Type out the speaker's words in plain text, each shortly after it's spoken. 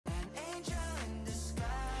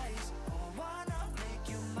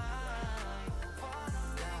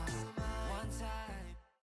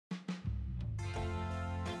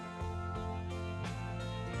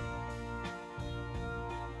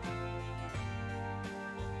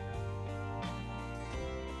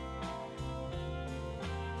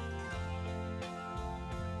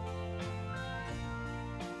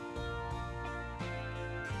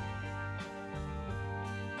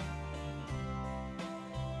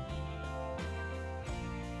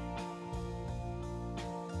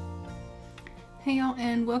Hey y'all,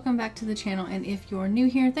 and welcome back to the channel. And if you're new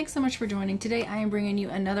here, thanks so much for joining. Today I am bringing you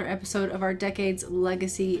another episode of our Decades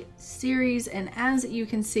Legacy series, and as you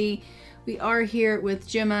can see, we are here with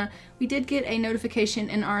Gemma. We did get a notification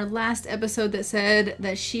in our last episode that said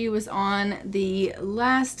that she was on the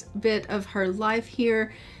last bit of her life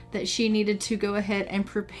here, that she needed to go ahead and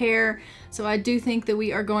prepare. So I do think that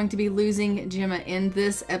we are going to be losing Gemma in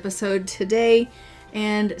this episode today.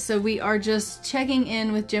 And so we are just checking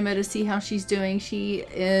in with Gemma to see how she's doing. She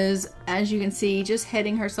is, as you can see, just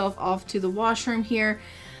heading herself off to the washroom here.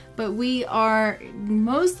 But we are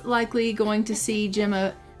most likely going to see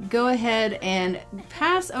Gemma go ahead and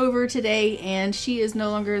pass over today, and she is no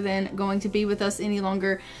longer then going to be with us any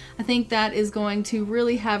longer. I think that is going to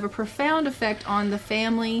really have a profound effect on the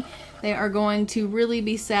family. They are going to really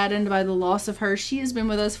be saddened by the loss of her. She has been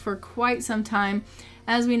with us for quite some time.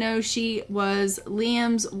 As we know, she was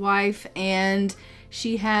Liam's wife and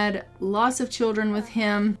she had lots of children with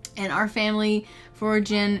him, and our family for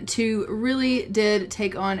Gen 2 really did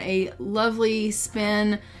take on a lovely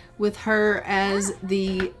spin with her as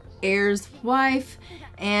the heir's wife,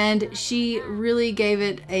 and she really gave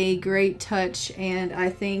it a great touch, and I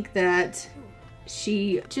think that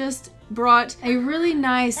she just brought a really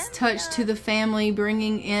nice touch to the family,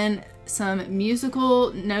 bringing in some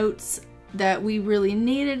musical notes that we really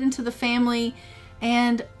needed into the family.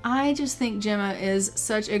 And I just think Gemma is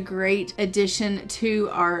such a great addition to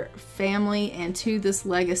our family and to this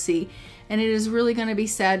legacy, and it is really going to be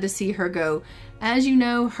sad to see her go. As you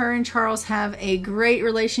know, her and Charles have a great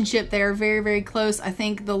relationship. They are very, very close. I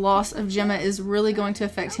think the loss of Gemma is really going to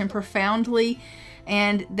affect him profoundly,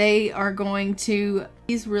 and he's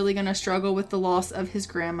really going to struggle with the loss of his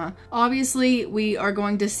grandma. Obviously, we are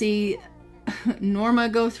going to see Norma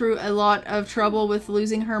go through a lot of trouble with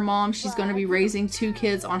losing her mom. She's going to be raising 2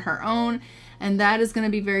 kids on her own, and that is going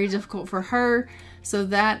to be very difficult for her. So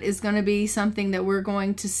that is going to be something that we're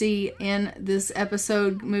going to see in this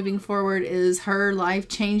episode moving forward, is her life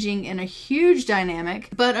changing in a huge dynamic.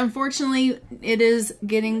 But unfortunately, it is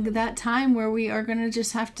getting that time where we are going to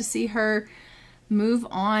just have to see her move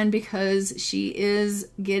on, because she is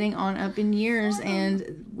getting on up in years,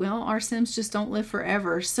 and well, our Sims just don't live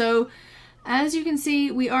forever. So as you can see,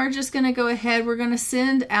 we are just going to go ahead. We're going to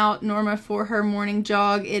send out Norma for her morning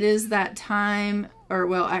jog. It is that time, or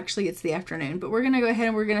well, actually it's the afternoon, but we're going to go ahead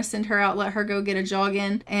and we're going to send her out, let her go get a jog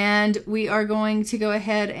in, and we are going to go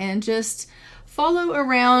ahead and just follow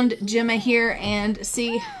around Gemma here and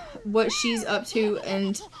see what she's up to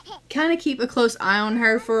and kind of keep a close eye on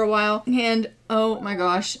her for a while. And oh my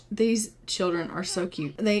gosh, these children are so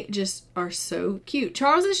cute. They just are so cute.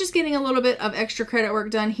 Charles is just getting a little bit of extra credit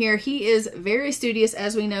work done here. He is very studious,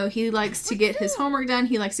 as we know. He likes to get his homework done.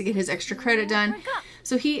 He likes to get his extra credit done.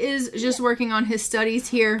 So he is just working on his studies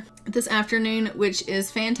here this afternoon, which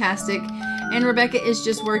is fantastic. And Rebecca is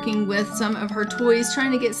just working with some of her toys,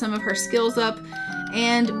 trying to get some of her skills up.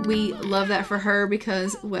 And we love that for her,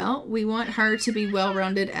 because, well, we want her to be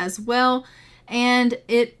well-rounded as well. And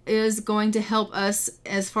it is going to help us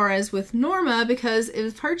as far as with Norma, because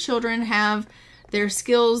if her children have their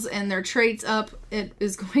skills and their traits up, it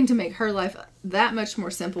is going to make her life that much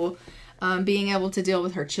more simple, being able to deal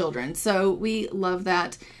with her children. So we love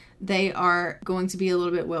that. They are going to be a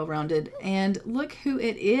little bit well-rounded. And look who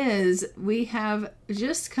it is. We have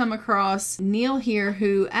just come across Neal here,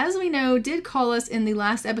 who, as we know, did call us in the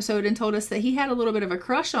last episode and told us that he had a little bit of a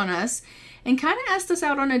crush on us and kind of asked us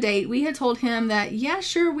out on a date. We had told him that, yeah,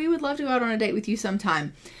 sure, we would love to go out on a date with you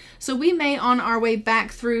sometime. So we may, on our way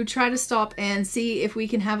back through, try to stop and see if we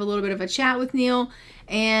can have a little bit of a chat with Neal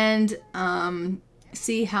and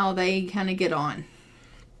see how they kind of get on.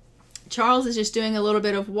 Charles is just doing a little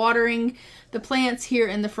bit of watering the plants here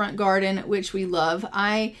in the front garden, which we love.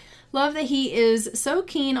 I love that he is so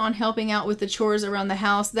keen on helping out with the chores around the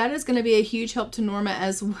house. That is going to be a huge help to Norma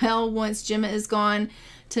as well once Gemma is gone,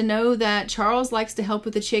 to know that Charles likes to help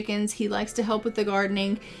with the chickens. He likes to help with the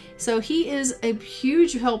gardening. So he is a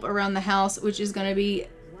huge help around the house, which is going to be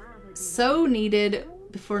so needed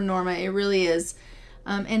for Norma. It really is.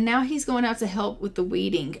 And now he's going out to help with the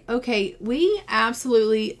weeding. Okay, we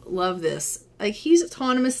absolutely love this. Like, he's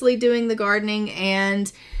autonomously doing the gardening,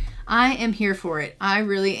 and I am here for it. I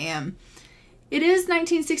really am. It is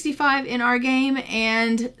 1965 in our game,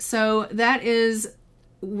 and so that is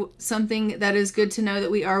something that is good to know,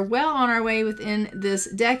 that we are well on our way within this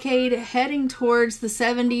decade, heading towards the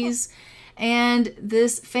 70s, and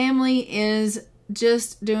this family is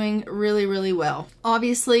just doing really, really well.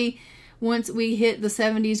 Obviously, once we hit the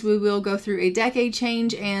 70s, we will go through a decade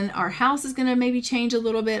change, and our house is going to maybe change a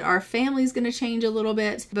little bit. Our family is going to change a little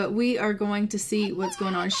bit, but we are going to see what's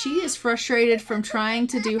going on. She is frustrated from trying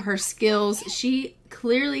to do her skills. She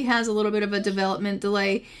clearly has a little bit of a development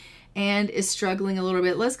delay and is struggling a little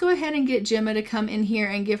bit. Let's go ahead and get Gemma to come in here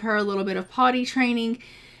and give her a little bit of potty training.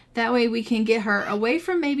 That way we can get her away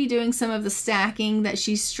from maybe doing some of the stacking that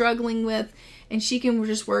she's struggling with, and she can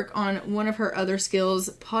just work on one of her other skills.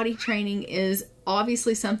 Potty training is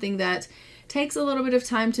obviously something that takes a little bit of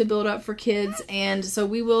time to build up for kids, and so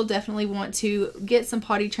we will definitely want to get some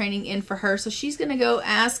potty training in for her. So she's going to go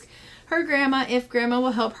ask her grandma if grandma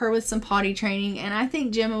will help her with some potty training, and I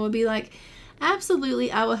think Gemma would be like,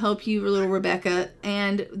 absolutely, I will help you, little Rebecca,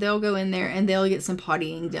 and they'll go in there and they'll get some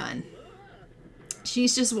pottying done.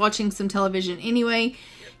 She's just watching some television anyway,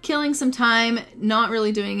 killing some time, not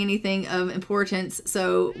really doing anything of importance,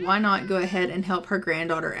 so why not go ahead and help her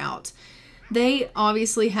granddaughter out. They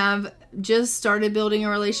obviously have just started building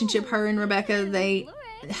a relationship, her and Rebecca. They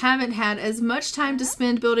haven't had as much time to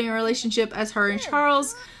spend building a relationship as her and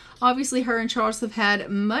Charles. Obviously, her and Charles have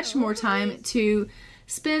had much more time to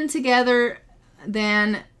spend together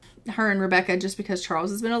than her and Rebecca, just because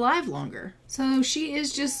Charles has been alive longer. So she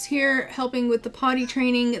is just here helping with the potty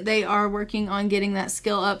training. They are working on getting that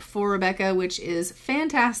skill up for Rebecca, which is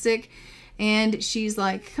fantastic. And she's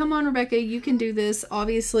like, come on, Rebecca, you can do this.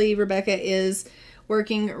 Obviously, Rebecca is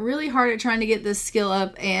working really hard at trying to get this skill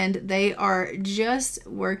up, and they are just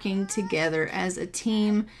working together as a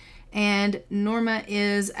team. And Norma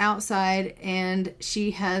is outside, and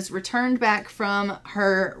she has returned back from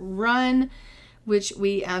her run, which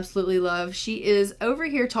we absolutely love. She is over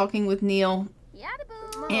here talking with Neal,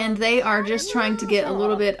 and they are just trying to get a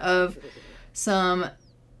little bit of some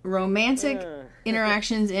romantic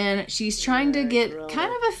interactions in. She's trying to get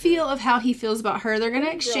kind of a feel of how he feels about her. They're going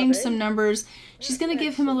to exchange some numbers. She's going to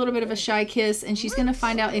give him a little bit of a shy kiss, and she's going to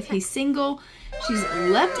find out if he's single. She's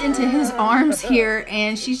leapt into his arms here,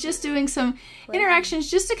 and she's just doing some interactions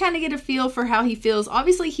just to kind of get a feel for how he feels.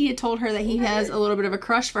 Obviously, he had told her that he has a little bit of a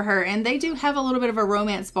crush for her, and they do have a little bit of a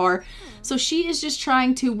romance bar. So she is just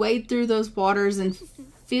trying to wade through those waters and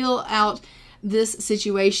feel out this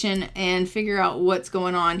situation and figure out what's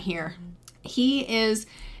going on here. He is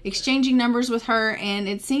exchanging numbers with her, and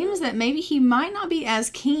it seems that maybe he might not be as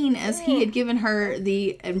keen as he had given her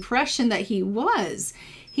the impression that he was.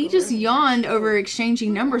 He just yawned over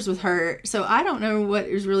exchanging numbers with her, so I don't know what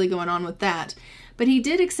is really going on with that. But he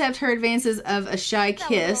did accept her advances of a shy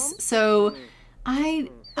kiss, so I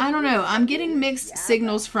don't know. I'm getting mixed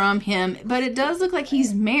signals from him, but it does look like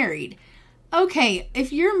he's married. Okay,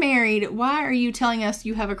 if you're married, why are you telling us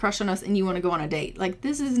you have a crush on us and you want to go on a date? Like,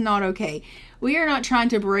 this is not okay. We are not trying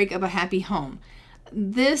to break up a happy home.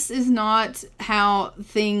 This is not how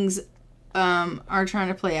things are trying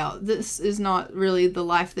to play out. This is not really the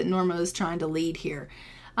life that Norma is trying to lead here.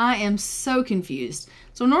 I am so confused.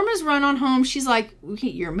 So Norma's run on home. She's like,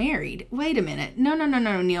 you're married. Wait a minute. No,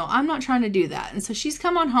 Neal. I'm not trying to do that. And so she's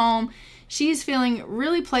come on home. She's feeling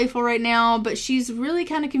really playful right now, but she's really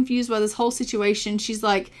kind of confused by this whole situation. She's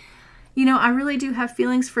like, you know, I really do have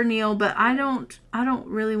feelings for Neal, but I don't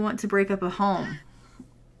really want to break up a home.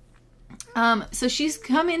 So she's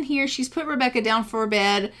come in here. She's put Rebecca down for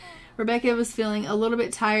bed. Rebecca was feeling a little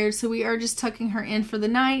bit tired, so we are just tucking her in for the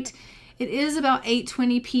night. It is about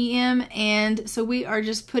 8:20 p.m. and so we are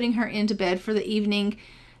just putting her into bed for the evening,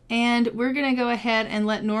 and we're going to go ahead and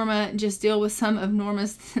let Norma just deal with some of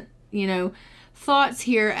Norma's, you know, thoughts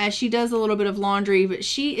here as she does a little bit of laundry. But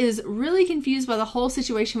she is really confused by the whole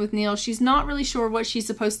situation with Neal. She's not really sure what she's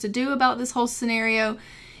supposed to do about this whole scenario.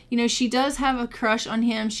 You know, she does have a crush on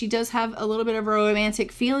him. She does have a little bit of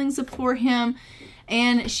romantic feelings for him.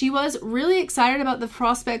 And she was really excited about the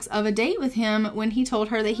prospects of a date with him when he told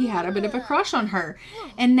her that he had a bit of a crush on her.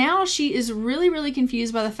 And now she is really, really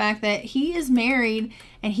confused by the fact that he is married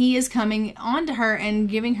and he is coming on to her and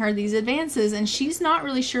giving her these advances, and she's not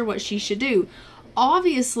really sure what she should do.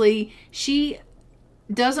 Obviously, she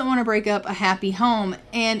doesn't want to break up a happy home,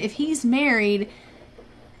 and if he's married,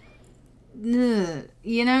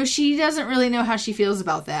 you know, she doesn't really know how she feels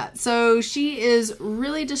about that. So she is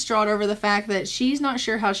really distraught over the fact that she's not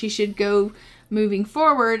sure how she should go moving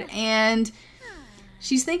forward, and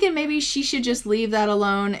she's thinking maybe she should just leave that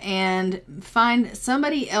alone and find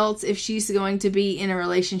somebody else if she's going to be in a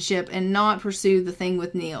relationship and not pursue the thing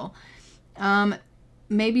with Neal.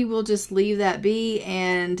 Maybe we'll just leave that be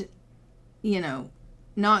and, you know,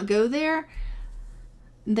 not go there.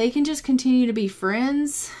 They can just continue to be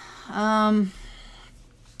friends.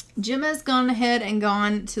 Gemma's gone ahead and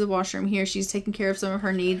gone to the washroom here. She's taking care of some of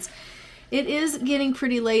her needs. it is getting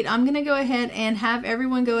pretty late. I'm going to go ahead and have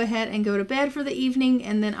everyone go ahead and go to bed for the evening,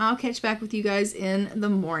 and then I'll catch back with you guys in the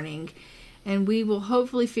morning. And we will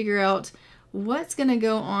hopefully figure out what's going to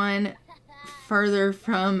go on further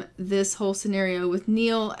from this whole scenario with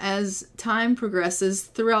Neal as time progresses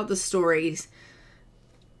throughout the stories.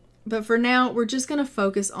 But for now, we're just going to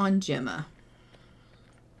focus on Gemma.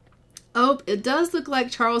 Oh, it does look like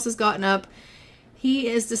Charles has gotten up. He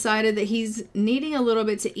has decided that he's needing a little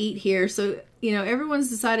bit to eat here. So, you know, everyone's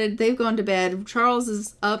decided they've gone to bed. Charles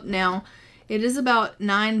is up now. It is about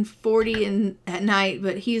 9:40 at night,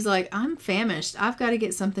 but he's like, I'm famished. I've got to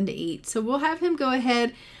get something to eat. So we'll have him go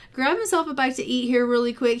ahead, grab himself a bite to eat here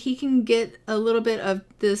really quick. He can get a little bit of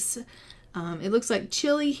this, it looks like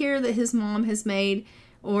chili here that his mom has made,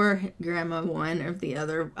 or grandma, one or the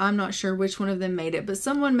other. I'm not sure which one of them made it, but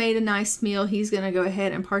someone made a nice meal he's going to go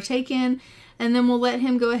ahead and partake in. And then we'll let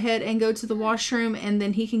him go ahead and go to the washroom, and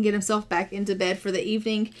then he can get himself back into bed for the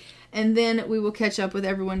evening. And then we will catch up with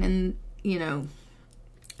everyone in, you know,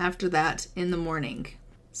 after that in the morning.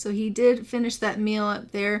 So he did finish that meal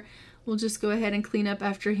up there. We'll just go ahead and clean up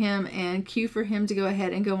after him and cue for him to go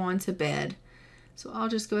ahead and go on to bed. So I'll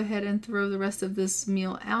just go ahead and throw the rest of this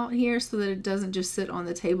meal out here so that it doesn't just sit on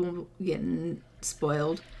the table getting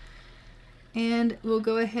spoiled. And we'll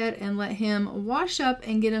go ahead and let him wash up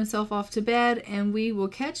and get himself off to bed, and we will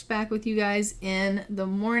catch back with you guys in the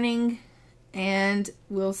morning, and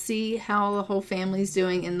we'll see how the whole family's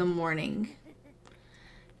doing in the morning.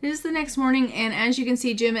 It is the next morning, and as you can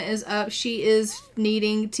see, Gemma is up. She is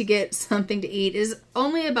needing to get something to eat. It is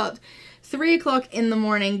only about 3 o'clock in the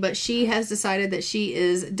morning, but she has decided that she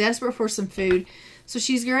is desperate for some food. So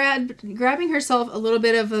she's grabbing herself a little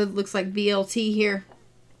bit of a, looks like VLT here.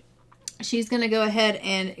 She's going to go ahead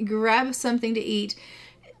and grab something to eat.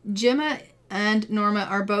 Gemma and Norma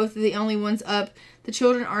are both the only ones up. The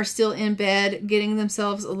children are still in bed, getting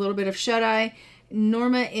themselves a little bit of shut-eye.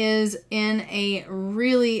 Norma is in a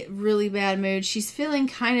really, really bad mood. She's feeling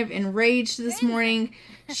kind of enraged this morning.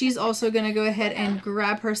 She's also going to go ahead and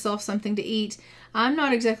grab herself something to eat. I'm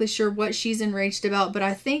not exactly sure what she's enraged about, but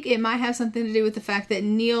I think it might have something to do with the fact that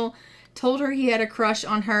Neal told her he had a crush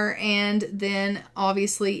on her and then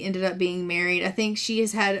obviously ended up being married. I think she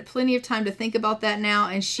has had plenty of time to think about that now,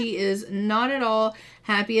 and she is not at all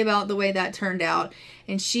happy about the way that turned out.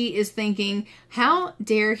 And she is thinking, how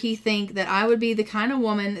dare he think that I would be the kind of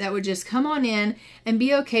woman that would just come on in and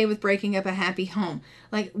be okay with breaking up a happy home?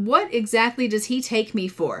 Like, what exactly does he take me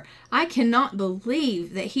for? I cannot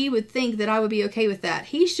believe that he would think that I would be okay with that.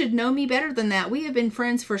 He should know me better than that. We have been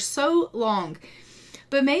friends for so long.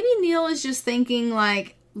 But maybe Neal is just thinking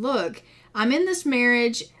like, look, I'm in this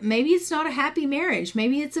marriage. Maybe it's not a happy marriage.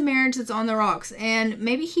 Maybe it's a marriage that's on the rocks. And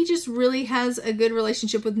maybe he just really has a good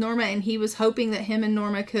relationship with Norma, and he was hoping that him and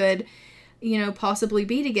Norma could, you know, possibly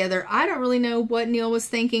be together. I don't really know what Neal was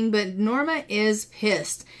thinking, but Norma is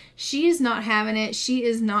pissed. She is not having it. She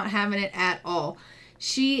is not having it at all.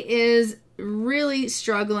 She is really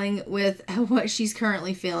struggling with what she's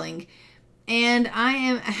currently feeling. And I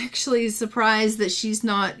am actually surprised that she's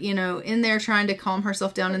not, you know, in there trying to calm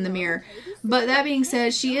herself down in the mirror. But that being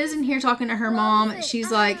said, she is in here talking to her mom.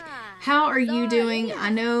 She's like, how are you doing? I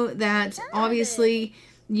know that obviously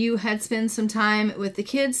you had spent some time with the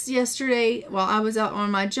kids yesterday while I was out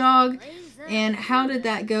on my jog. And how did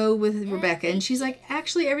that go with Rebecca? And she's like,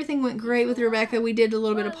 actually, everything went great with Rebecca. We did a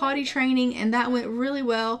little bit of potty training, and that went really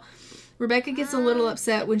well. Rebecca gets a little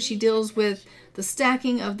upset when she deals with the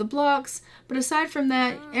stacking of the blocks, but aside from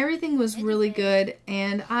that, everything was really good,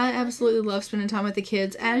 and I absolutely love spending time with the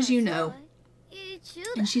kids, as you know.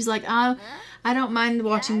 And she's like, I don't mind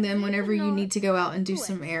watching them whenever you need to go out and do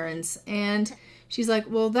some errands. And she's like,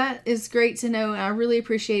 well, that is great to know, and I really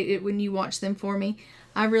appreciate it when you watch them for me.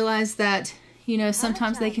 I realize that, you know,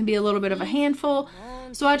 sometimes they can be a little bit of a handful,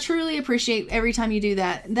 so I truly appreciate every time you do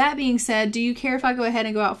that. That being said, do you care if I go ahead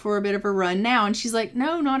and go out for a bit of a run now? And she's like,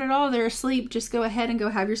 no, not at all. They're asleep. Just go ahead and go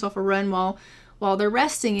have yourself a run while they're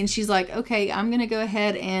resting. And she's like, okay, I'm going to go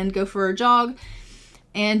ahead and go for a jog.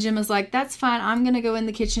 And Gemma's like, that's fine. I'm going to go in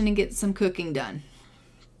the kitchen and get some cooking done.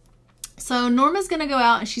 So Norma's going to go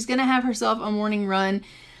out and she's going to have herself a morning run.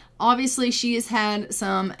 Obviously, she has had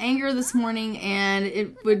some anger this morning, and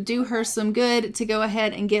it would do her some good to go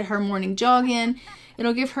ahead and get her morning jog in.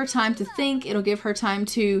 It'll give her time to think. It'll give her time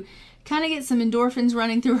to kind of get some endorphins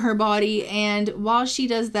running through her body. And while she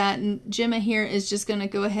does that, Gemma here is just going to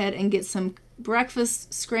go ahead and get some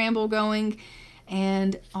breakfast scramble going.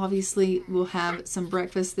 And obviously, we'll have some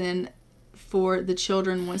breakfast then for the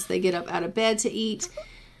children once they get up out of bed to eat,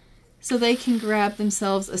 so they can grab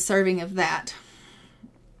themselves a serving of that.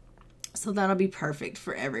 So that'll be perfect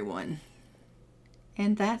for everyone.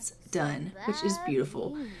 And that's done, which is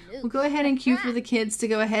beautiful. We'll go ahead and cue for the kids to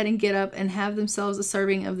go ahead and get up and have themselves a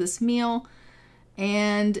serving of this meal.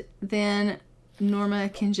 And then Norma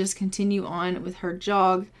can just continue on with her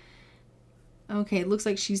jog. Okay, it looks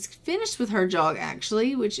like she's finished with her jog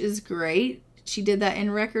actually, which is great. She did that in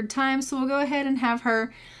record time, so we'll go ahead and have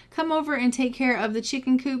her come over and take care of the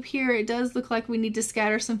chicken coop here. It does look like we need to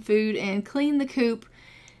scatter some food and clean the coop,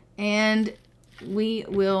 and we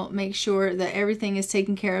will make sure that everything is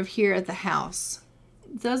taken care of here at the house.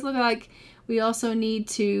 It does look like we also need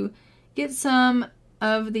to get some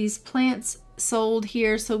of these plants sold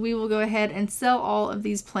here, so we will go ahead and sell all of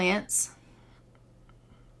these plants.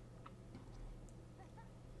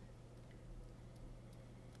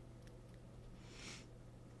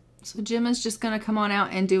 So Gemma's just going to come on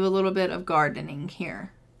out and do a little bit of gardening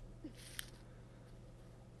here,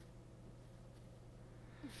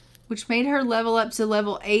 which made her level up to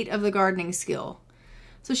level 8 of the gardening skill.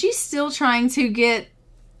 So she's still trying to get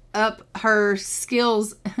up her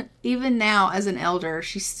skills even now as an elder.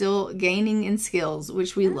 She's still gaining in skills,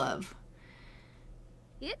 which we love.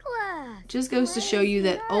 Just goes to show you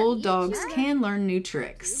that old dogs can learn new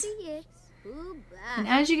tricks. And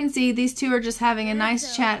as you can see, these two are just having a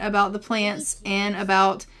nice chat about the plants and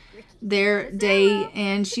about their day,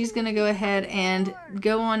 and she's going to go ahead and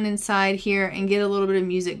go on inside here and get a little bit of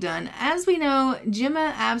music done. As we know,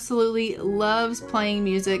 Gemma absolutely loves playing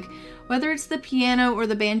music. Whether it's the piano or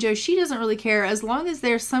the banjo, she doesn't really care. As long as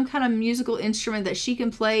there's some kind of musical instrument that she can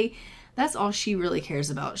play, that's all she really cares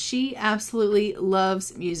about. She absolutely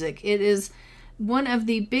loves music. It is one of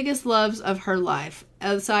the biggest loves of her life,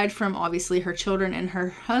 aside from obviously her children and her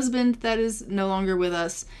husband that is no longer with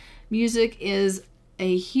us. Music is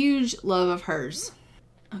a huge love of hers.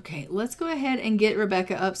 Okay, let's go ahead and get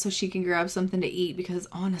Rebecca up so she can grab something to eat, because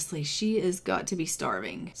honestly, she has got to be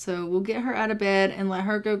starving. So we'll get her out of bed and let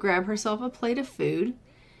her go grab herself a plate of food.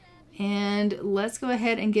 And let's go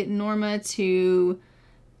ahead and get Norma to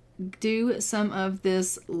do some of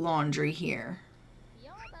this laundry here.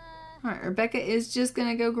 Alright, Rebecca is just going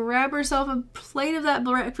to go grab herself a plate of that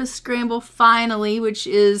breakfast scramble finally, which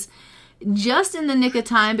is just in the nick of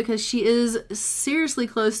time because she is seriously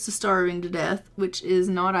close to starving to death, which is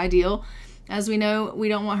not ideal. As we know, we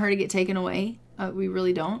don't want her to get taken away. We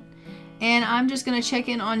really don't. And I'm just going to check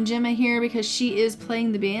in on Gemma here because she is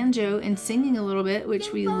playing the banjo and singing a little bit,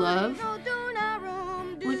 which we love.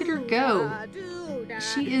 Look at her go.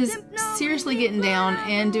 She is seriously getting down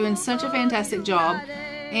and doing such a fantastic job.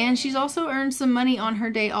 And she's also earned some money on her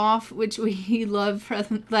day off, which we love for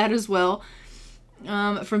that as well,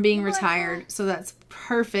 from being retired. So that's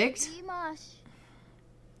perfect.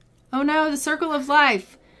 Oh no, the circle of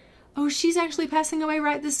life. Oh, she's actually passing away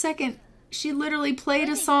right this second. She literally played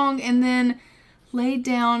a song and then laid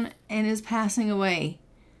down and is passing away.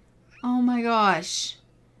 Oh my gosh.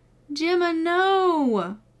 Gemma,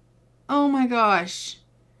 no. Oh my gosh.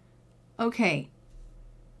 Okay.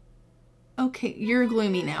 Okay, you're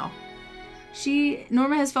gloomy now.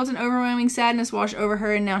 Norma has felt an overwhelming sadness wash over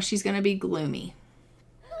her, and now she's going to be gloomy.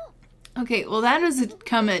 Okay, well that has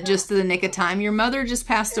come at just the nick of time. Your mother just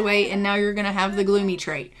passed away, and now you're going to have the gloomy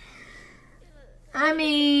trait. I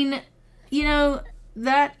mean, you know,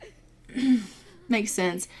 that makes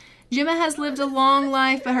sense. Gemma has lived a long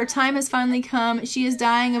life, but her time has finally come. She is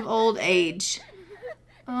dying of old age.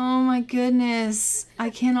 Oh my goodness. I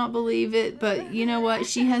cannot believe it, but you know what?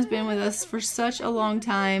 She has been with us for such a long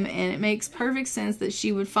time, and it makes perfect sense that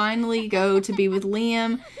she would finally go to be with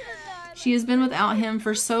Liam. She has been without him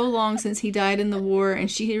for so long since he died in the war, and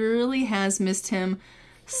she really has missed him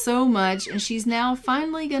so much, and she's now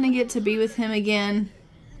finally going to get to be with him again.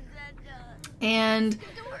 And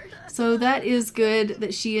so that is good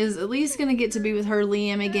that she is at least going to get to be with her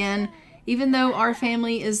Liam again, even though our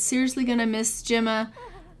family is seriously going to miss Gemma.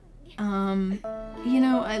 You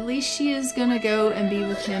know, at least she is gonna go and be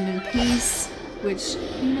with him in peace, which,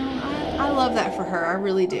 you know, I love that for her. I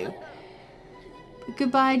really do. But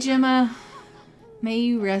goodbye, Gemma. May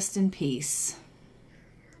you rest in peace.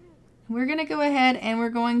 We're gonna go ahead and we're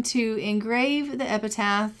going to engrave the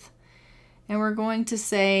epitaph, and we're going to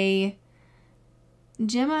say,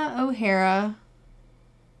 Gemma O'Hara,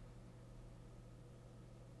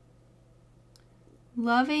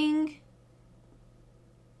 loving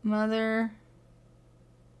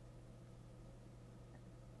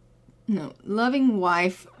loving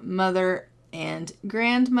wife, mother, and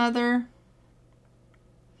grandmother.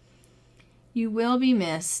 You will be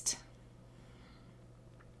missed.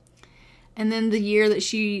 And then the year that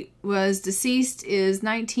she was deceased is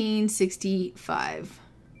 1965.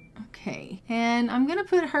 Okay. And I'm going to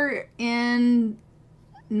put her in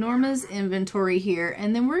Norma's inventory here,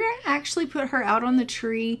 and then we're going to actually put her out on the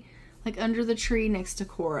tree, like under the tree next to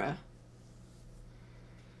Cora.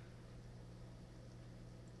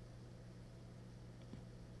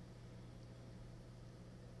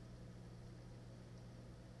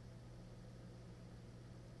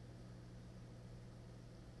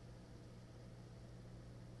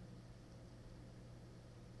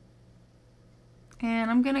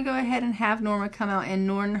 And I'm going to go ahead and have Norma come out and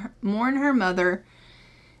mourn her mother.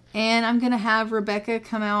 And I'm going to have Rebecca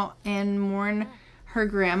come out and mourn her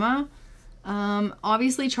grandma.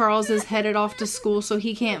 Obviously Charles is headed off to school, so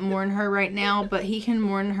he can't mourn her right now, but he can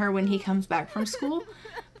mourn her when he comes back from school.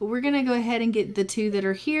 But we're going to go ahead and get the two that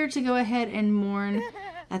are here to go ahead and mourn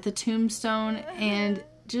at the tombstone. And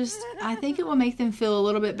just, I think it will make them feel a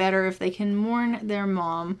little bit better if they can mourn their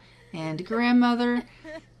mom and grandmother.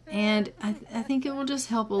 And I think it will just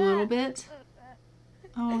help a little bit.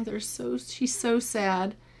 Oh, she's so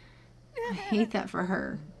sad. I hate that for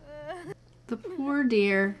her. The poor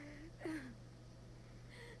dear.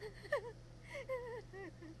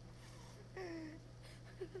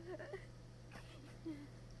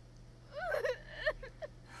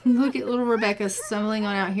 Look at little Rebecca stumbling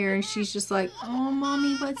on out here, and she's just like, oh,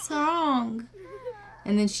 Mommy, what's wrong?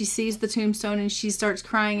 And then she sees the tombstone and she starts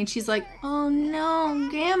crying, and she's like, oh no,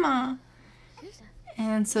 Grandma.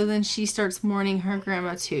 And so then she starts mourning her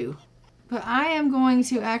grandma too. But I am going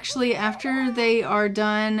to actually, after they are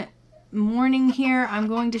done mourning here, I'm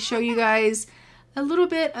going to show you guys a little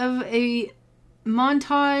bit of a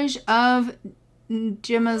montage of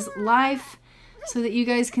Gemma's life so that you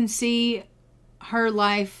guys can see her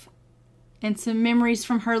life and some memories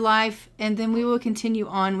from her life, and then we will continue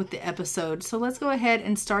on with the episode. So let's go ahead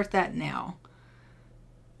and start that now.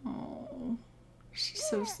 Oh, she's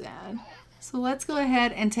so sad. So let's go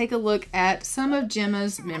ahead and take a look at some of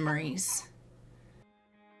Gemma's memories.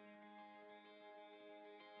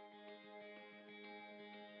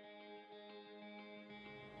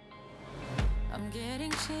 I'm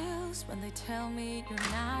getting chills when they tell me you're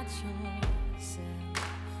not yourself.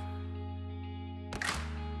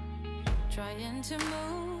 Trying to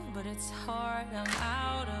move, but it's hard, I'm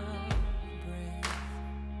out of breath.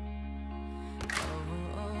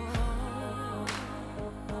 Oh,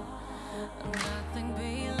 nothing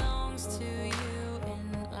belongs to you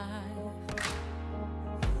in life.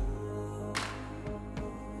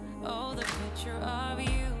 Oh, the picture of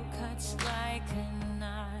you cuts like a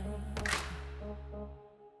knife.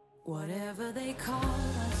 Whatever they call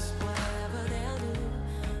us, whatever they'll do,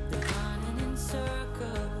 they're running in circles.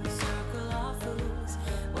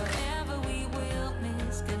 Whatever we will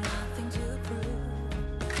miss, got nothing to prove.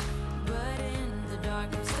 But in the dark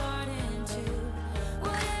I'm starting to.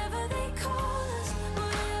 Whatever they call us,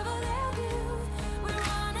 whatever they'll do, we're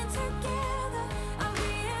running together, I'll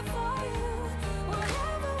be here for you.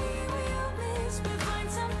 Whatever we will miss, we'll find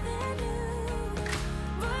something new.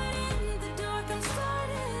 But in the dark I'm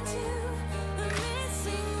starting to. I'm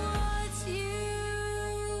missing what's you.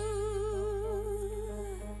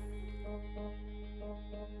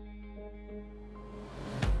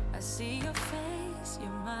 I see your face,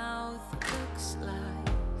 your mouth looks like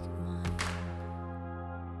mine.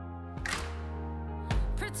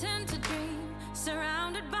 Pretend to dream,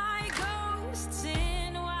 surrounded by ghosts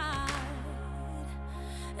in white.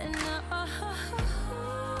 And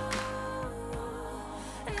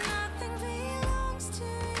nothing belongs to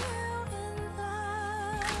you in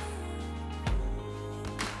life.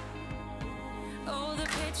 Oh, the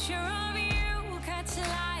picture of you cuts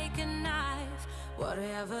like a knife.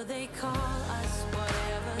 Whatever they call us,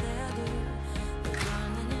 whatever they'll do, they're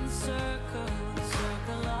running in circles,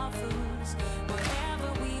 circle of fools.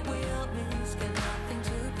 Whatever we will miss, got nothing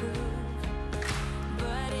to prove.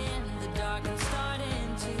 But in the dark I'm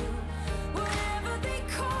starting to. Whatever they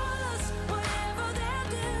call us, whatever they'll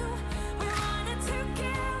do, we're running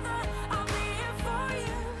together, I'll be here for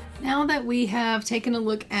you. Now that we have taken a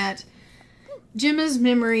look at Gemma's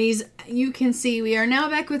memories, you can see we are now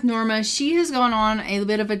back with Norma. She has gone on a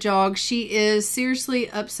bit of a jog. She is seriously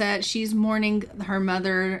upset. She's mourning her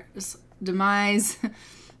mother's demise.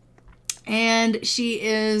 And she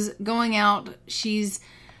is going out. She's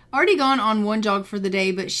already gone on one jog for the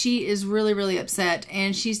day, but she is really, really upset.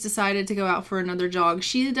 And she's decided to go out for another jog.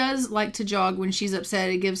 She does like to jog when she's upset.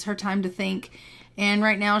 It gives her time to think. And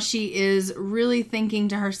right now she is really thinking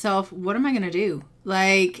to herself, what am I going to do?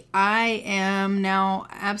 Like, I am now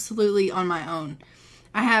absolutely on my own.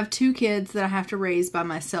 I have 2 kids that I have to raise by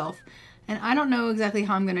myself. And I don't know exactly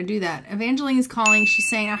how I'm going to do that. Evangeline is calling. She's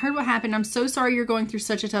saying, I heard what happened. I'm so sorry you're going through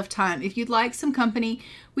such a tough time. If you'd like some company,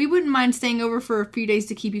 we wouldn't mind staying over for a few days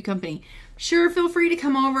to keep you company. sure, feel free to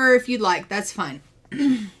come over if you'd like. That's fine.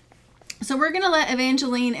 So we're going to let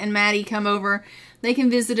Evangeline and Matty come over. They can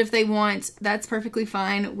visit if they want. That's perfectly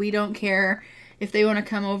fine. We don't care. If they want to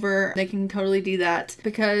come over, they can totally do that.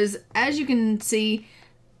 Because as you can see,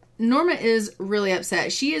 Norma is really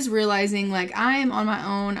upset. She is realizing, like, I am on my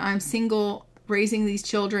own. I'm single, raising these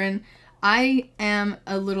children. I am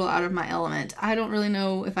a little out of my element. I don't really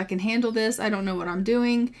know if I can handle this. I don't know what I'm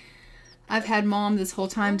doing. I've had Mom this whole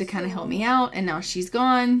time to kind of help me out, and now she's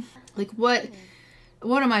gone. Like, what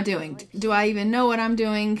am I doing? Do I even know what I'm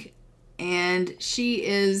doing? And she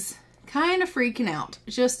is kind of freaking out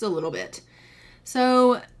just a little bit.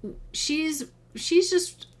 So she's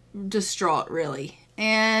just distraught, really.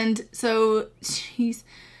 And so she's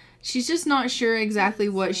just not sure exactly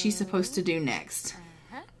what she's supposed to do next.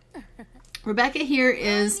 Rebecca here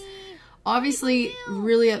is obviously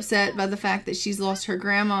really upset by the fact that she's lost her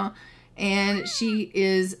grandma, and she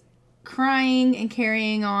is crying and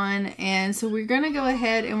carrying on. And so we're going to go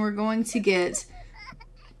ahead and we're going to get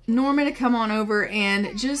Norma to come on over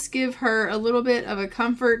and just give her a little bit of a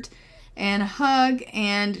comfort and a hug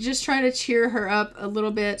and just try to cheer her up a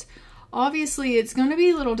little bit. Obviously, it's going to be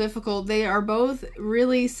a little difficult. They are both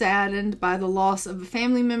really saddened by the loss of a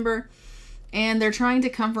family member, and they're trying to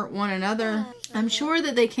comfort one another. I'm sure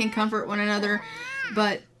that they can comfort one another,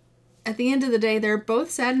 but at the end of the day, they're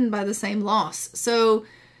both saddened by the same loss. So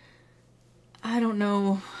I don't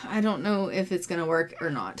know if it's going to work or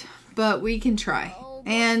not, but we can try.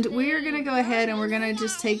 And we're going to go ahead and we're going to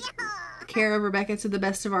just take care of Rebecca to the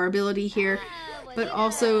best of our ability here. But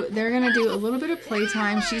also, they're going to do a little bit of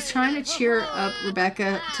playtime. She's trying to cheer up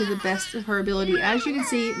Rebecca to the best of her ability. As you can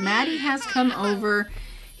see, Matty has come over.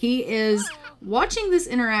 He is watching this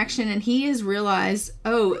interaction, and he has realized,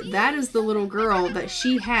 oh, that is the little girl that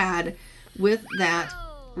she had with that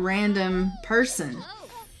random person.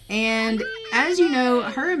 And as you know,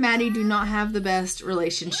 her and Matty do not have the best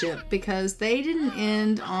relationship because they didn't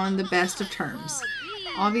end on the best of terms.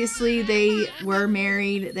 Obviously, they were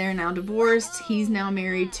married. They're now divorced. He's now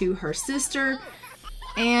married to her sister.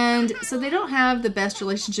 And so they don't have the best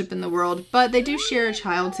relationship in the world, but they do share a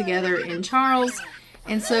child together in Charles.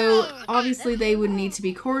 And so obviously they would need to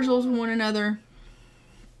be cordial to one another.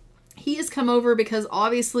 He has come over because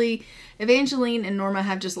obviously Evangeline and Norma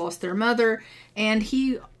have just lost their mother. And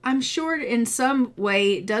he, I'm sure in some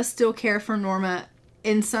way, does still care for Norma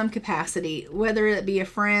in some capacity, whether it be a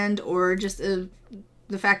friend or just the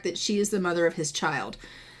fact that she is the mother of his child.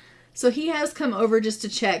 So he has come over just to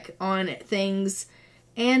check on things.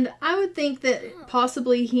 And I would think that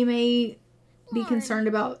possibly he may be concerned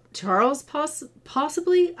about Charles,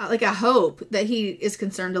 possibly. Like, I hope that he is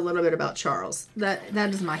concerned a little bit about Charles. That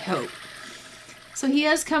is my hope. So he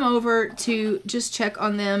has come over to just check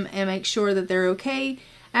on them and make sure that they're okay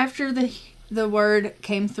after the word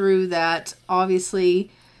came through that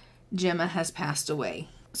obviously Gemma has passed away.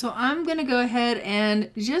 So I'm going to go ahead and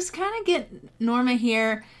just kind of get Norma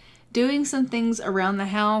here doing some things around the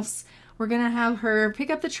house. We're going to have her pick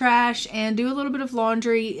up the trash and do a little bit of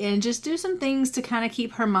laundry and just do some things to kind of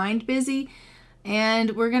keep her mind busy.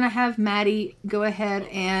 And we're going to have Matty go ahead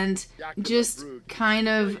and just kind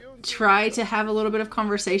of try to have a little bit of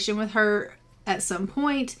conversation with her at some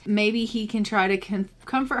point. Maybe he can try to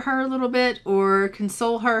comfort her a little bit or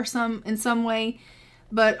console her in some way.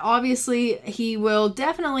 But obviously, he will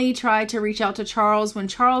definitely try to reach out to Charles when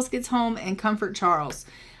Charles gets home and comfort Charles.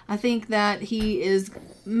 I think that he is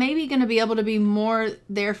maybe going to be able to be more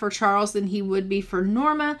there for Charles than he would be for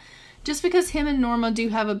Norma, just because him and Norma do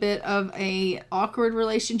have a bit of a awkward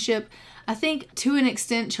relationship. I think to an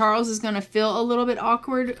extent Charles is going to feel a little bit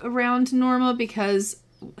awkward around Norma because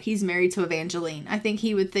he's married to Evangeline. I think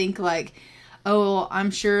he would think like, oh,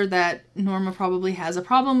 I'm sure that Norma probably has a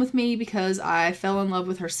problem with me because I fell in love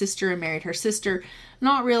with her sister and married her sister,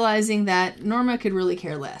 not realizing that Norma could really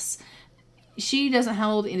care less. She doesn't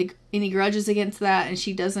hold any grudges against that, and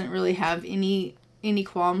she doesn't really have any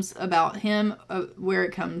qualms about him where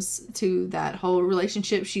it comes to that whole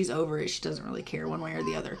relationship. She's over it. She doesn't really care one way or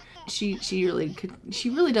the other. She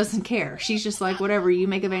really doesn't care. She's just like, whatever, you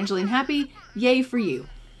make Evangeline happy, yay for you.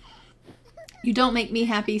 You don't make me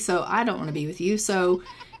happy, so I don't want to be with you, so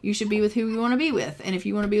you should be with who you want to be with. And if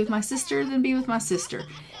you want to be with my sister, then be with my sister.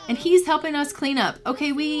 And he's helping us clean up.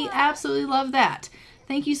 Okay, we absolutely love that.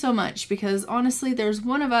 Thank you so much, because honestly, there's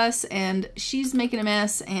one of us, and she's making a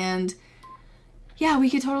mess, and yeah, we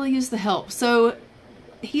could totally use the help. So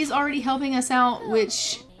he's already helping us out,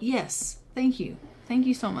 which, yes, thank you. Thank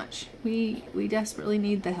you so much. We desperately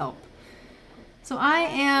need the help. So I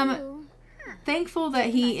am thankful that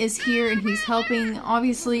he is here and he's helping.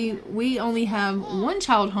 Obviously, we only have one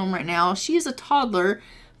child home right now. She is a toddler,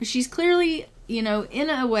 but she's clearly, you know, in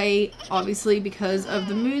a way, obviously, because of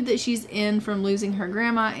the mood that she's in from losing her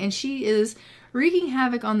grandma, and she is wreaking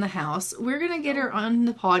havoc on the house. We're going to get her on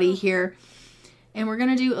the potty here, and we're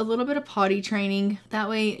going to do a little bit of potty training. That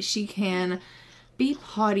way she can be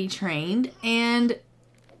potty trained, and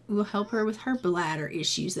we'll help her with her bladder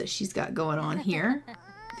issues that she's got going on here,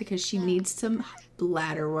 because she needs some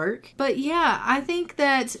bladder work. But yeah, I think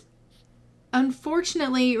that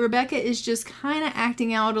unfortunately Rebecca is just kind of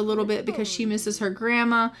acting out a little bit because she misses her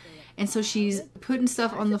grandma, and so she's putting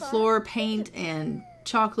stuff on the floor, paint and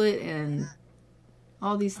chocolate and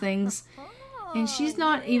all these things, and she's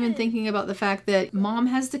not even thinking about the fact that mom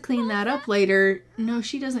has to clean that up later. No,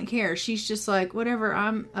 she doesn't care. She's just like, whatever,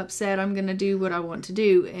 I'm upset, I'm gonna do what I want to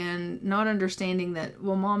do, and not understanding that,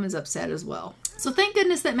 well, mom is upset as well. So thank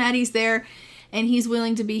goodness that Matty's there and he's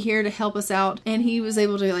willing to be here to help us out, and he was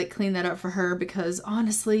able to like clean that up for her, because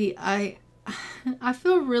honestly I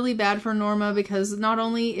feel really bad for Norma, because not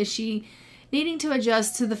only is she needing to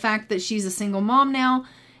adjust to the fact that she's a single mom now,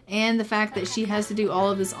 and the fact that she has to do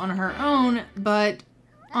all of this on her own, but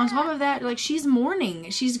on top of that, like, she's mourning.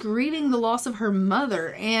 She's grieving the loss of her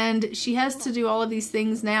mother, and she has to do all of these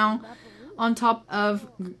things now on top of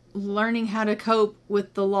learning how to cope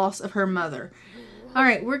with the loss of her mother. All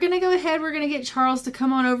right, we're going to go ahead. We're going to get Charles to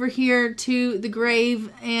come on over here to the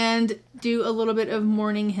grave and do a little bit of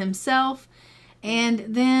mourning himself. And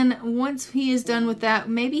then once he is done with that,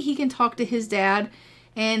 maybe he can talk to his dad,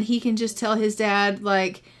 and he can just tell his dad,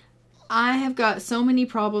 like, I have got so many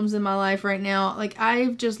problems in my life right now. Like,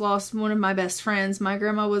 I've just lost one of my best friends. My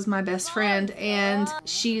grandma was my best friend, and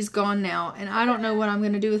she's gone now. And I don't know what I'm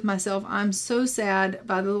going to do with myself. I'm so sad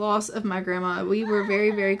by the loss of my grandma. We were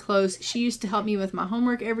very, very close. She used to help me with my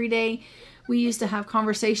homework every day. We used to have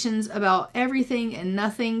conversations about everything and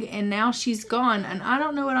nothing, and now she's gone, and I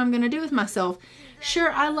don't know what I'm going to do with myself.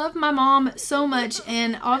 Sure, I love my mom so much,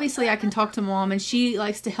 and obviously I can talk to mom, and she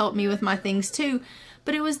likes to help me with my things too.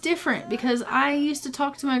 But it was different because I used to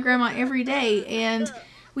talk to my grandma every day, and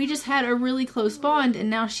we just had a really close bond, and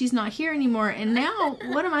now she's not here anymore. And now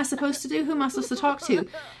what am I supposed to do? Who am I supposed to talk to?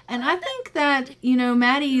 And I think that, you know,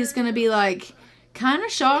 Matty is going to be like kind of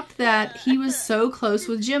shocked that he was so close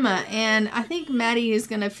with Gemma. And I think Matty is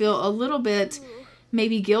going to feel a little bit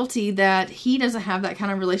maybe guilty that he doesn't have that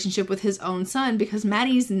kind of relationship with his own son, because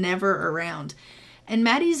Matty's never around. And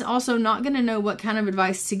Matty's also not going to know what kind of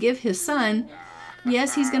advice to give his son.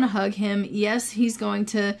 Yes, he's going to hug him. Yes, he's going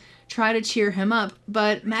to try to cheer him up.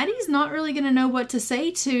 But Matty's not really going to know what to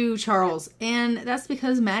say to Charles. And that's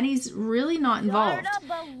because Matty's really not involved.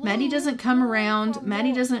 Matty doesn't come around.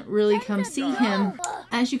 Matty doesn't really come see him.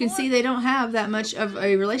 As you can see, they don't have that much of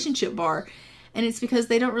a relationship bar. And it's because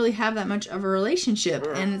they don't really have that much of a relationship.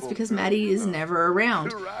 And it's because Matty is never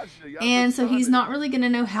around. And so he's not really going to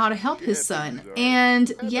know how to help his son.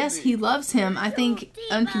 And yes, he loves him. I think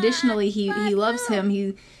unconditionally he loves him.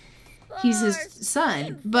 He's his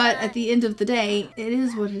son. But at the end of the day, it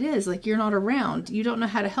is what it is. Like, you're not around. You don't know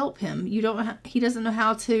how to help him. He doesn't know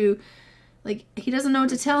how to, like, he doesn't know what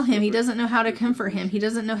to tell him. He doesn't know how to comfort him. He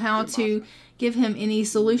doesn't know how to give him any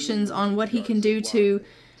solutions on what he can do to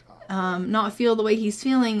not feel the way he's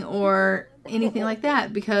feeling or anything like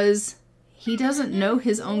that, because he doesn't know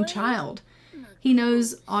his own child. He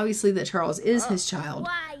knows obviously that Charles is his child,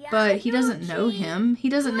 but he doesn't know him. He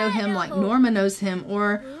doesn't know him like Norma knows him,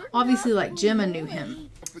 or obviously like Gemma knew him.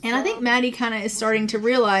 And I think Matty kind of is starting to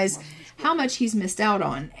realize how much he's missed out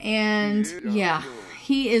on. And yeah,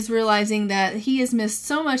 he is realizing that he has missed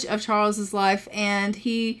so much of Charles's life, and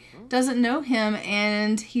he doesn't know him,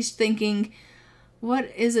 and he's thinking,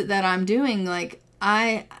 what is it that I'm doing? Like,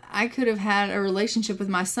 I could have had a relationship with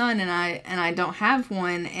my son, and I don't have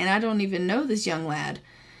one, and I don't even know this young lad.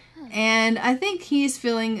 And I think he's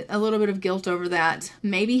feeling a little bit of guilt over that.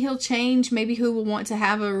 Maybe he'll change. Maybe he will want to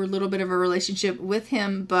have a little bit of a relationship with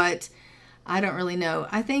him, but I don't really know.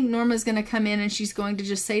 I think Norma's going to come in, and she's going to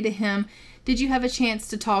just say to him, did you have a chance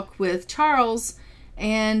to talk with Charles?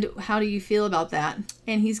 And how do you feel about that?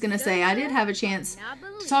 And he's going to say, I did have a chance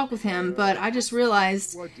to talk with him, but I just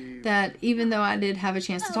realized that even though I did have a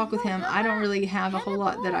chance to talk with him, I don't really have a whole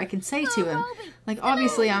lot that I can say to him. Like,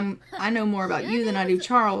 obviously, I know more about you than I do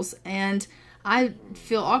Charles, and I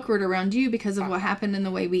feel awkward around you because of what happened and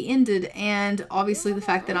the way we ended, and obviously the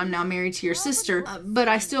fact that I'm now married to your sister, but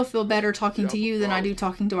I still feel better talking to you than I do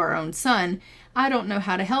talking to our own son. I don't know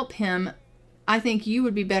how to help him. I think you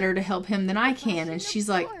would be better to help him than I can. And she's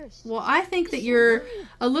like, well, I think that you're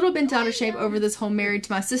a little bent out of shape over this whole married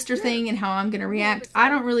to my sister thing and how I'm going to react. I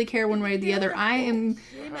don't really care one way or the other. I am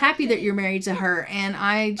happy that you're married to her, and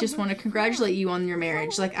I just want to congratulate you on your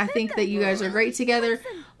marriage. Like, I think that you guys are great together.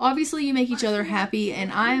 Obviously, you make each other happy, and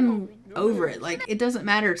I'm over it. Like, it doesn't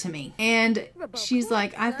matter to me. And she's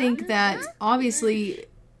like, I think that obviously,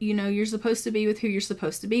 you know, you're supposed to be with who you're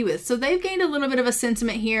supposed to be with. So they've gained a little bit of a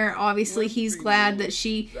sentiment here. Obviously, he's glad that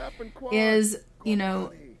she is, you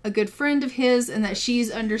know, a good friend of his, and that she's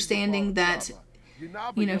understanding that,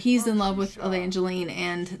 you know, he's in love with Evangeline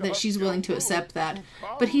and that she's willing to accept that.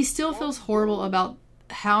 But he still feels horrible about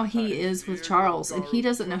how he is with Charles, and he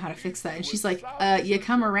doesn't know how to fix that. And she's like, you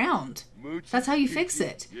come around. That's how you fix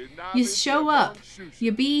it. You show up.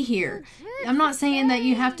 You be here. I'm not saying that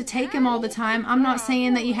you have to take him all the time. I'm not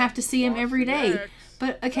saying that you have to see him every day.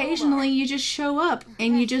 But occasionally you just show up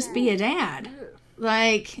and you just be a dad.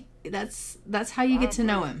 Like, that's how you get to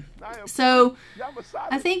know him. So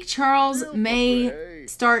I think Charles may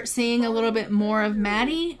start seeing a little bit more of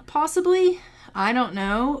Matty, possibly. I don't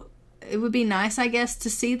know. It would be nice, I guess, to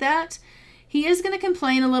see that. He is going to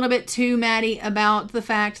complain a little bit to Matty about the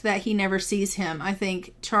fact that he never sees him. I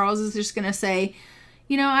think Charles is just going to say,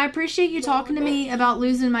 you know, I appreciate you talking to me about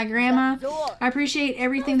losing my grandma. I appreciate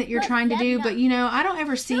everything that you're trying to do, but, you know, I don't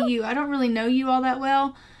ever see you. I don't really know you all that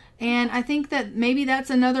well. And I think that maybe that's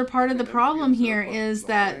another part of the problem here, is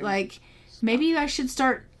that, like, maybe you guys should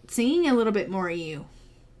start seeing a little bit more of you.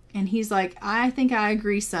 And he's like, I think I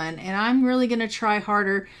agree, son. And I'm really going to try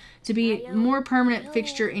harder to be a more permanent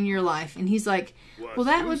fixture in your life. And he's like, well,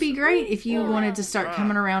 that would be great if you wanted to start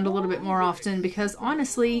coming around a little bit more often, because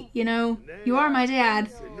honestly, you know, you are my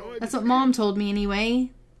dad. That's what Mom told me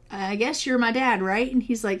anyway. I guess you're my dad, right? And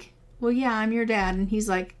he's like, well, yeah, I'm your dad. And he's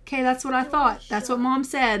like, okay, that's what I thought. That's what Mom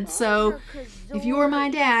said. So if you're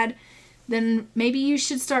my dad, then maybe you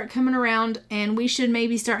should start coming around and we should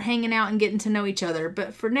maybe start hanging out and getting to know each other.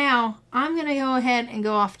 But for now, I'm going to go ahead and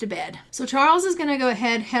go off to bed. So Charles is going to go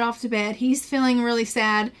ahead, head off to bed. He's feeling really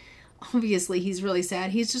sad. Obviously, he's really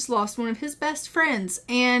sad. He's just lost one of his best friends.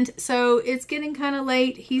 And so it's getting kind of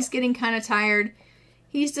late. He's getting kind of tired.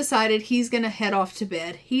 He's decided he's going to head off to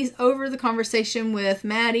bed. He's over the conversation with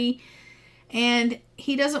Matty, and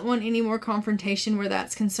he doesn't want any more confrontation where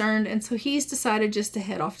that's concerned. And so he's decided just to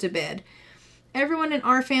head off to bed. Everyone in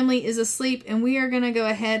our family is asleep, and we are going to go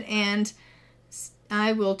ahead and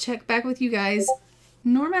I will check back with you guys.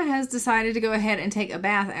 Norma has decided to go ahead and take a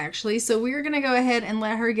bath, actually. So we're going to go ahead and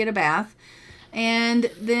let her get a bath. And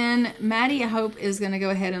then Matty, I hope, is going to go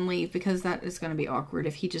ahead and leave, because that is going to be awkward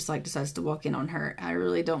if he just like decides to walk in on her. I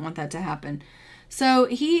really don't want that to happen. So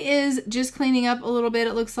he is just cleaning up a little bit,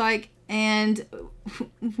 it looks like. And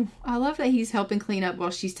I love that he's helping clean up while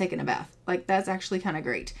she's taking a bath. Like, that's actually kind of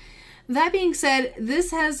great. That being said,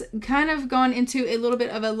 this has kind of gone into a little bit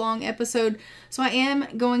of a long episode, so I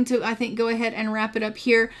am going to, I think, go ahead and wrap it up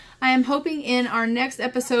here. I am hoping in our next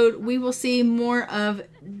episode we will see more of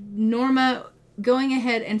Norma going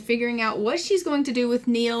ahead and figuring out what she's going to do with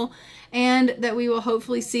Neal, and that we will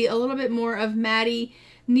hopefully see a little bit more of Matty.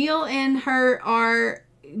 Neal and her are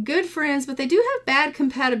good friends, but they do have bad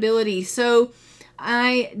compatibility, so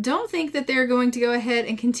I don't think that they're going to go ahead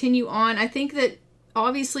and continue on. I think that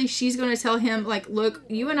obviously she's going to tell him, like, look,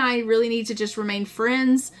 you and I really need to just remain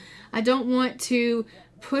friends. I don't want to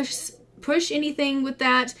push anything with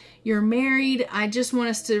that. You're married. I just want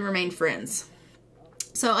us to remain friends.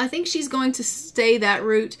 So I think she's going to stay that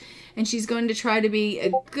route, and she's going to try to be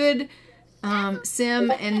a good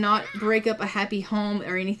sim and not break up a happy home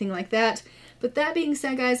or anything like that. But that being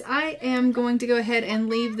said, guys, I am going to go ahead and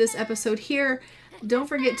leave this episode here. Don't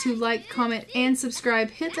forget to like, comment, and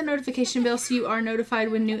subscribe. Hit the notification bell so you are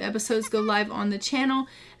notified when new episodes go live on the channel.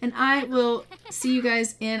 And I will see you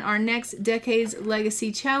guys in our next Decades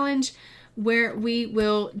Legacy Challenge, where we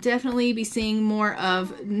will definitely be seeing more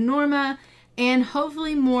of Norma and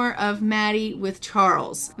hopefully more of Matty with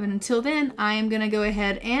Charles. But until then, I am going to go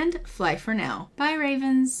ahead and fly for now. Bye,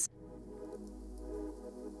 Ravens.